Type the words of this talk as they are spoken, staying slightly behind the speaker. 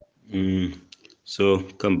So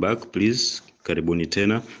come back please, karibuni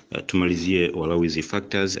tena. Tumalizie walau hizi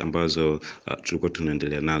factors ambazo tulikuwa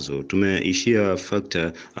tunaendelea nazo. Tumeishia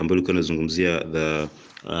factor ambayo ilikuwa inazungumzia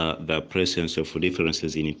the presence of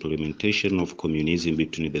differences in implementation of communism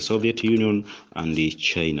between the Soviet Union and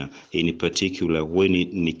China, in particular when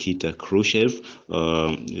Nikita Khrushchev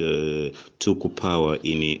took power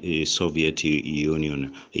in Soviet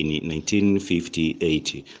Union in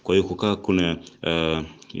 1958. Kwa hiyo kukaa kuna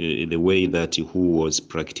the way that who was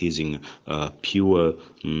practicing pure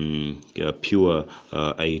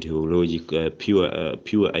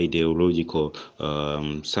ideological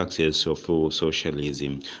success of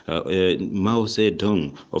socialism. Mao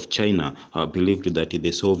Zedong of China believed that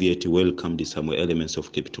the Soviet welcomed some elements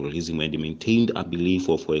of capitalism and maintained a belief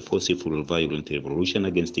of a forceful violent revolution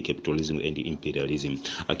against capitalism and imperialism,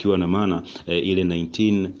 akiwa na maana ile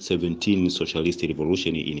 1917 socialist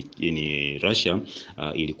revolution in Russia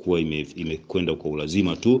ilikuwa imekwenda kwa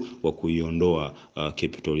ulazima tu wa kuiondoa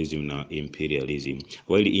capitalism na imperialism,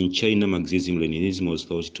 while in China Marxism-Leninism was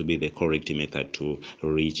thought to be the correct method to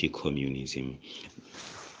reach communism.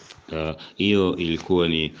 Hiyo ilikuwa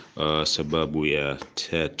ni sababu ya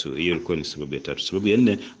tatu. Sababu ya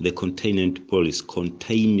nne, the containment policy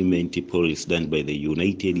done by the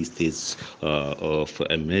United States of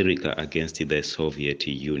America against the Soviet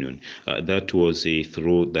Union. That was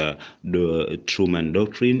through the Truman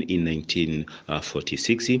Doctrine in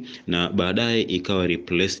 1946, na baadaye ikawa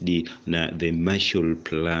replaced na the Marshall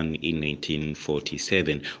Plan in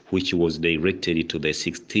 1947, which was directed to the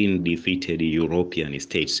 16 defeated European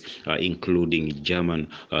states, including Germany,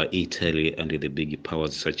 Italy, and the big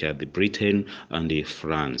powers such as Britain and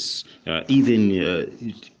France, even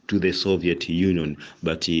to the Soviet Union,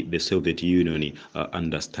 but the Soviet Union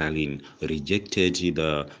under Stalin rejected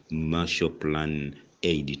the Marshall Plan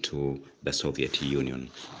aid to the Soviet Union.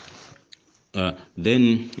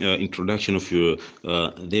 Then introduction of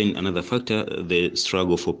then another factor, the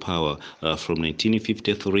struggle for power from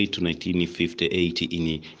 1953 to 1958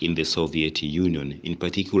 in the Soviet Union, in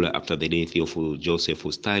particular after the death of Joseph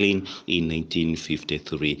Stalin in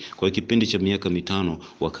 1953. Kwa kipindi cha miaka mitano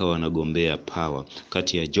wakawa wanagombea power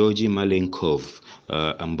kati ya Georgy Malenkov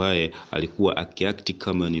ambaye alikuwa akiakti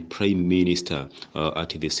kama ni prime minister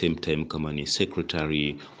at the same time kama ni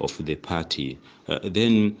secretary of the party,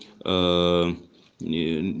 then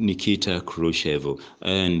Nikita Khrushchev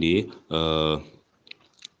and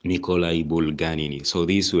Nikolai Bulganin. So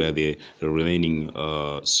these were the remaining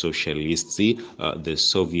socialists, the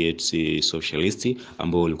Soviet socialists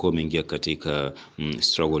ambao walikuwa wameingia katika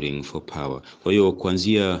struggling for power. Kwa hiyo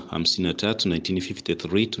kuanzia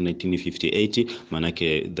 1953 to 1958,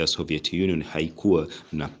 manake the Soviet Union haikuwa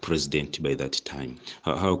na president by that time.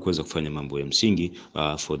 Hawakuweza kufanya mambo ya msingi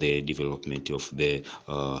for the development of the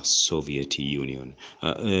Soviet Union.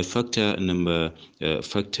 Factor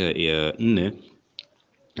ya 4,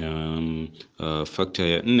 factor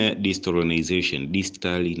ya 4,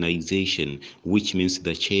 de-Stalinization, which means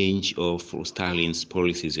the change of Stalin's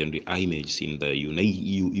policies and images in the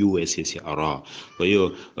USSR. Kwa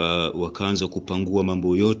hiyo wakaanza kupangua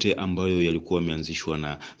mambo yote ambayo yalikuwa yameanzishwa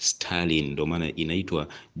na Stalin, ndio maana inaitwa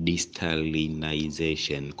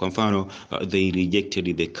de-Stalinization. Kwa mfano, they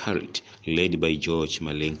rejected the cult led by George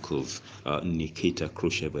Malenkov, Nikita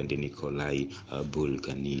Khrushchev and Nikolai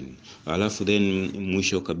Bulganin. Alafu then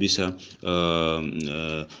mwisho kabisa,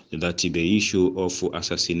 that the issue of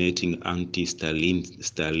assassinating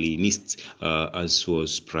anti-Stalinists as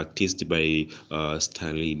was practiced by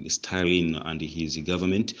Stalin and his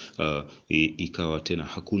government, ikawa tena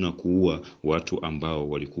hakuna kuua watu ambao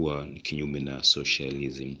walikuwa kinyume na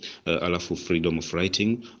socialism. Alafu freedom of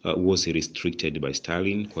writing was restricted by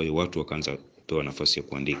Stalin, kwa hiyo watu wakaanza kupewa nafasi ya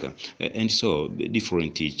kuandika, and so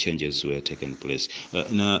different changes were taken place.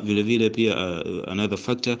 Na vile vile pia another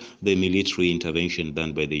factor, the military intervention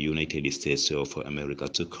done by the United States of America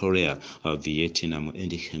to Korea, Vietnam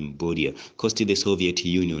and Cambodia cost the Soviet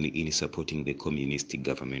Union in supporting the communist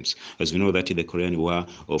governments. As we know that the Korean War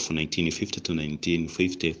of 1950 to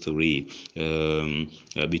 1953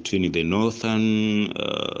 between the Northern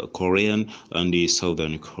Korean and the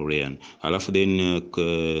Southern Korean. Alafu then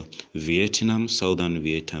Vietnam, Southern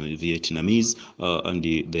Vietnamese and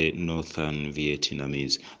the Northern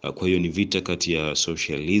Vietnamese. Kwa hiyo ni vita kati ya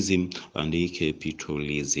socialism and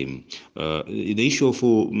capitalism. The issue of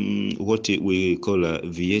what we call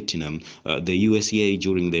Vietnam, the USA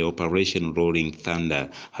during the Operation Rolling Thunder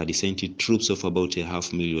had sent troops of about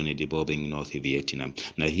 500,000 debombing North Vietnam,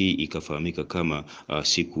 na hii ikafahamika kama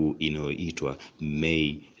siku inayoitwa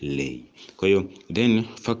May lay. Kwa hiyo then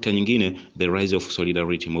factor nyingine, the rise of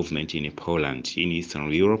solidarity movement in Poland in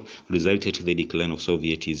Eastern Europe resulted to the decline of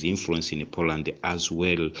Soviet influence in Poland as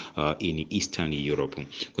well in Eastern Europe.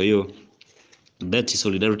 Kwa hiyo that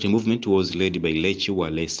solidarity movement was led by Lech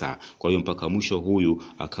Walesa. Kwa hiyo mpaka mwisho huyu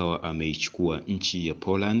akawa ameichukua nchi ya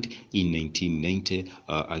Poland in 1990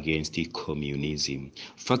 against communism.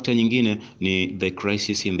 Factor nyingine ni the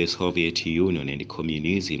crisis in the Soviet Union and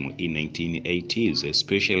communism in 1980s,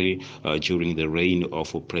 especially during the reign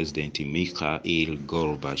of President Mikhail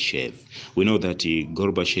Gorbachev. We know that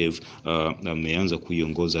Gorbachev ameanza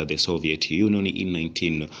kuiongoza the Soviet Union in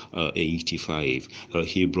 1985.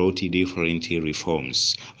 He brought different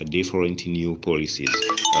reforms, different new policies,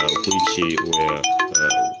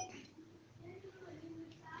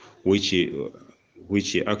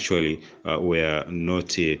 which actually were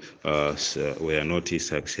not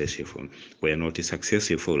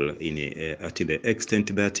successful in at the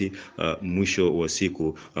extent that mwisho wa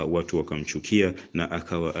siku watu wakamchukia na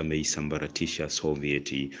akawa ameisambaratisha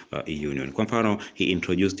Soviet Union. Kwa mfano, he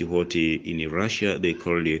introduced what in Russia they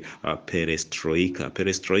called perestroika.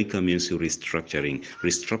 Perestroika means restructuring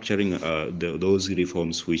those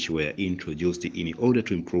reforms which were introduced in order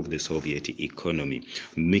to improve the Soviet economy,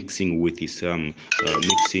 mixing with some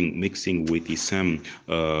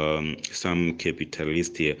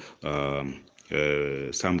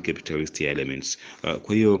capitalist elements.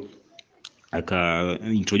 Kwa hiyo aka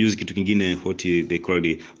introduce kitu kingine what they call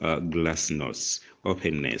glasnost,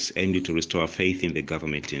 openness, and to restore faith in the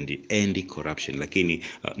government and end corruption, lakini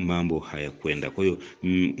mambo hayakwenda. Kwa hiyo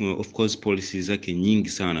of course policies zake nyingi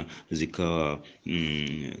sana zikawa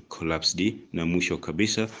collapsed na mwisho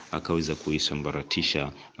kabisa akaweza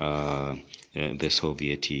kuisambaratisha the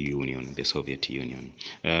Soviet Union.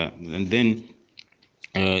 And then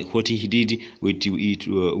what he did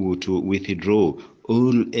to withdraw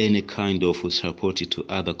any kind of support to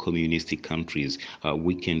other communist countries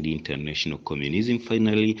weakened international communism.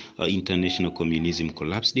 Finally, international communism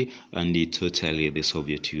collapsed and totally the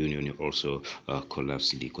Soviet Union also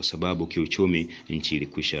collapsed, kwa sababu kiuchumi nchi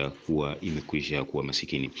imekwisha kuwa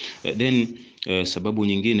masikini. Then sababu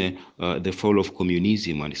nyingine, the fall of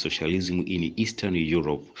communism and socialism in Eastern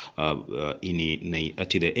Europe at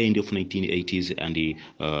the end of 1980s and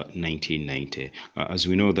 1990. As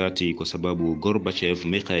we know that kwa sababu Gorbachev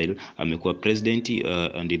Mikhail amekuwa president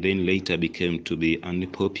and then later became to be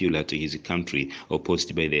unpopular to his country,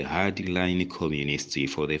 opposed by the hardline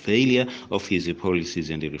communists for the failure of his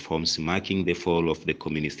policies and reforms, marking the fall of the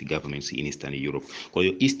communist governments in Eastern Europe. Kwa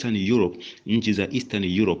hiyo Eastern Europe, nchi za Eastern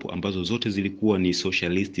Europe ambazo zote zilikuwa ni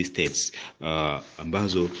socialist states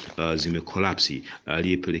ambazo zimecollapse,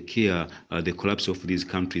 aliyepelekea the collapse of these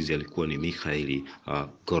countries alikuwa ni Mikhail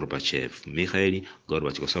Gorbachev,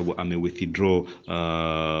 kwa sababu withdraw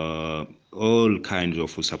all kinds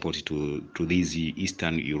of support to these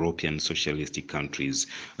Eastern European socialist countries.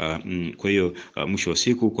 Kwa hiyo mwisho wa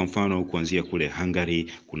siku, kwa mfano kuanzia kule Hungary,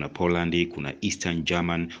 kuna Poland, kuna Eastern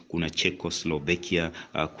German, kuna Czechoslovakia,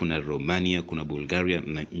 kuna Romania, kuna Bulgaria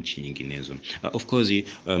na nchi nyinginezo. Of course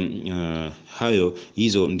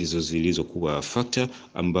hizo ndizo zilizokuwa factor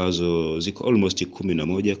ambazo ziko almost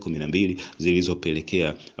 12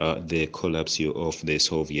 zilizopelekea the collapse of the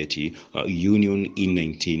Soviet Union in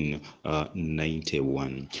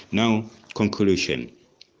 1991. Now, conclusion.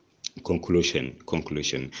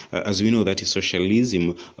 As we know that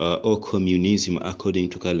socialism or communism, according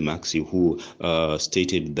to Karl Marx, who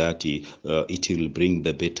stated that it will bring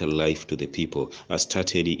the better life to the people,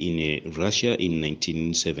 started in Russia in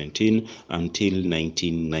 1917 until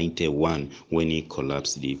 1991 when it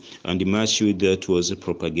collapsed. And much that was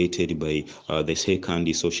propagated by the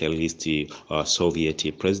second socialist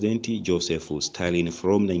Soviet president, Joseph Stalin,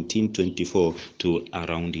 from 1924 to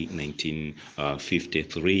around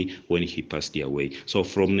 1953 when he passed away. So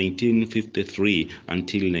from 1953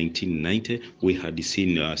 until 1990, we had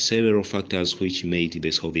seen several factors which made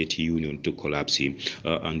the Soviet Union to collapse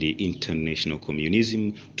and the international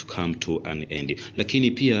communism to come to an end.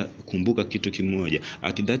 Lakini pia kumbuka kitu kimoja,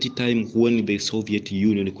 at that time when the Soviet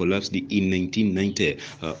Union collapsed in 1990,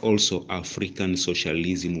 also African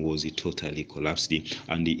socialism was totally collapsed.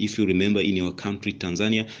 And if you remember, in your country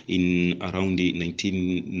Tanzania, in around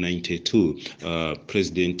 1992,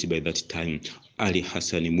 president by that time, Ali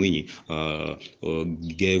Hassan Mwinyi,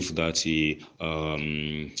 gave that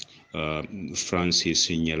Francis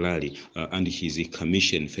Nyalali and his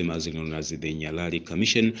commission, famously known as the Nyalali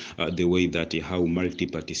Commission, the way that how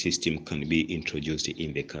multi-party system can be introduced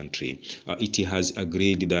in the country. It has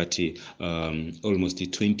agreed that almost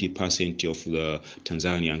 20% of the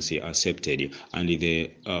Tanzanians accepted, and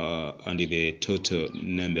the total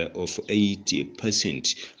number of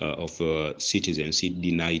 80% of citizens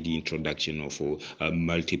denied the introduction of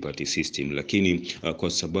multi-party system. Lakini kwa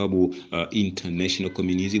sababu international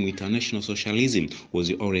communism, international socialism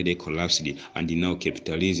was already collapsed, and now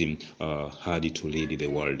capitalism had to lead the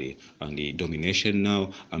world, and the domination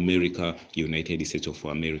now, America, United States of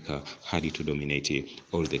America had to dominate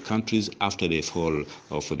all the countries after the fall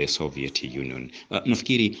of the Soviet Union.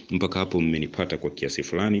 Nafikiri mpaka hapo mmenipata kwa kiasi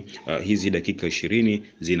fulani. Hizi dakika 20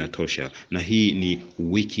 zinatosha, na hii ni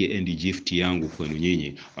weekend gift yangu kwenu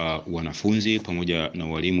nyinyi wanafunzi pamoja na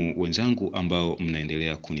walimu wenzangu ambao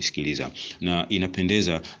mnaendelea kunisikiliza, na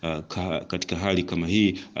inapendeza katika hali kama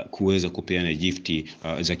hii kuweza kupeana gifti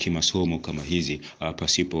za kimasomo kama hizi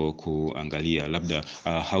pasipo kuangalia labda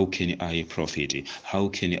how can I profit, how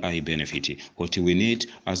can I benefit. What we need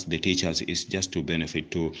as the teachers is just to benefit,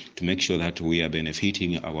 to make sure that we are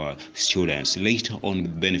benefiting our students. Later on,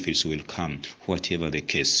 benefits will come, whatever the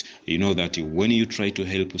case. You know that when you try to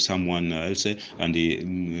help someone else,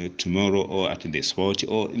 and tomorrow or at the spot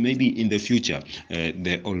or maybe in the future,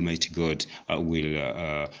 the Almighty God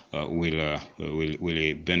will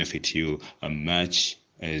benefit you much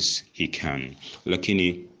as he can.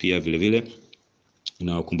 Lakini pia vile vile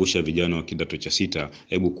nawakumbusha vijana wa kidato cha 6,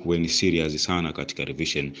 hebu kuweni serious sana katika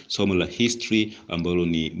revision. Somo la history ambalo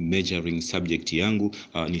ni majoring subject yangu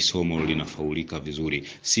ni somo linafaulika vizuri.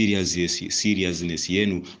 Seriousness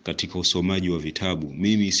yenu katika usomaji wa vitabu.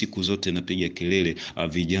 Mimi siku zote napiga kelele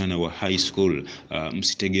vijana wa high school,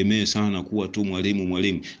 msitegemee sana kuwa tu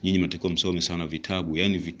mwalimu. Nyinyi mtakuwa msome sana vitabu,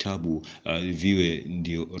 yani vitabu viwe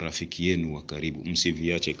ndio rafiki yenu wa karibu,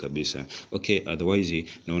 msiviache kabisa. Okay, otherwise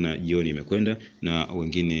naona jioni imekwenda na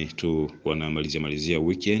wengine tu wanamalizia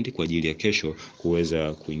weekend kwa ajili ya kesho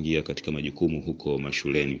kuweza kuingia katika majukumu huko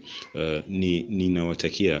mashuleni.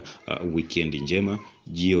 Ninawatakia weekend njema,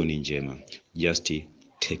 jioni njema. Just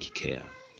take care.